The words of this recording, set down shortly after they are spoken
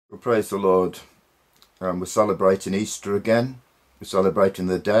Well, praise the Lord. We're celebrating Easter again. We're celebrating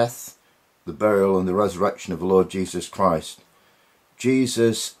the death, the burial and the resurrection of the Lord Jesus Christ.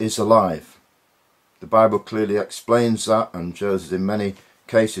 Jesus is alive. The Bible clearly explains that and shows us in many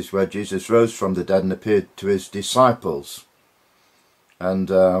cases where Jesus rose from the dead and appeared to his disciples. And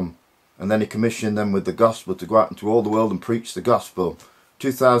then he commissioned them with the gospel to go out into all the world and preach the gospel.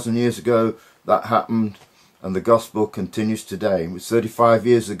 2,000 years ago that happened, and the gospel continues today. It was 35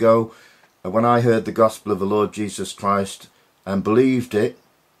 years ago when I heard the gospel of the Lord Jesus Christ and believed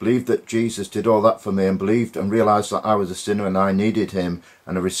that Jesus did all that for me, and believed and realised that I was a sinner and I needed him,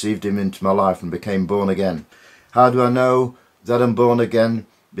 and I received him into my life and became born again. How do I know that I'm born again?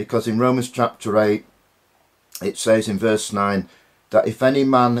 Because in Romans chapter 8 it says in verse 9 that if any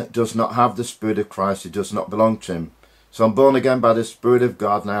man does not have the Spirit of Christ, he does not belong to him. So I'm born again by the Spirit of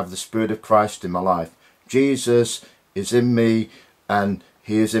God, and I have the Spirit of Christ in my life. Jesus is in me and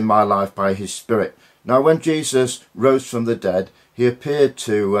he is in my life by his Spirit. Now when Jesus rose from the dead, he appeared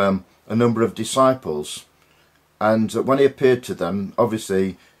to a number of disciples, and when he appeared to them,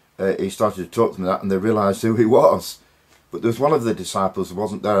 obviously he started to talk to them and they realised who he was. But there was one of the disciples who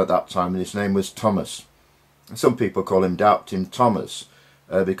wasn't there at that time, and his name was Thomas. Some people call him Doubting Thomas,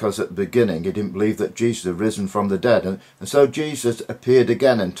 because at the beginning he didn't believe that Jesus had risen from the dead. And so Jesus appeared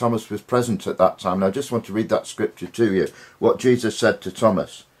again, and Thomas was present at that time. And I just want to read that scripture to you, what Jesus said to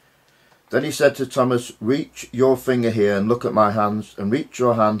Thomas. Then he said to Thomas, "Reach your finger here and look at my hands, and reach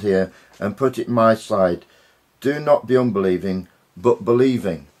your hand here and put it in my side. Do not be unbelieving, but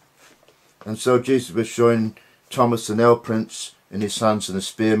believing." And so Jesus was showing Thomas the nail prints in his hands and the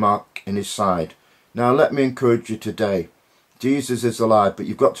spear mark in his side. Now let me encourage you today. Jesus is alive, but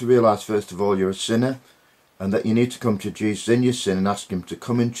you've got to realise first of all you're a sinner, and that you need to come to Jesus in your sin and ask him to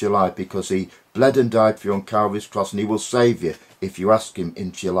come into your life, because he bled and died for you on Calvary's cross, and he will save you if you ask him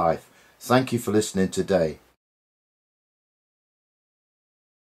into your life. Thank you for listening today.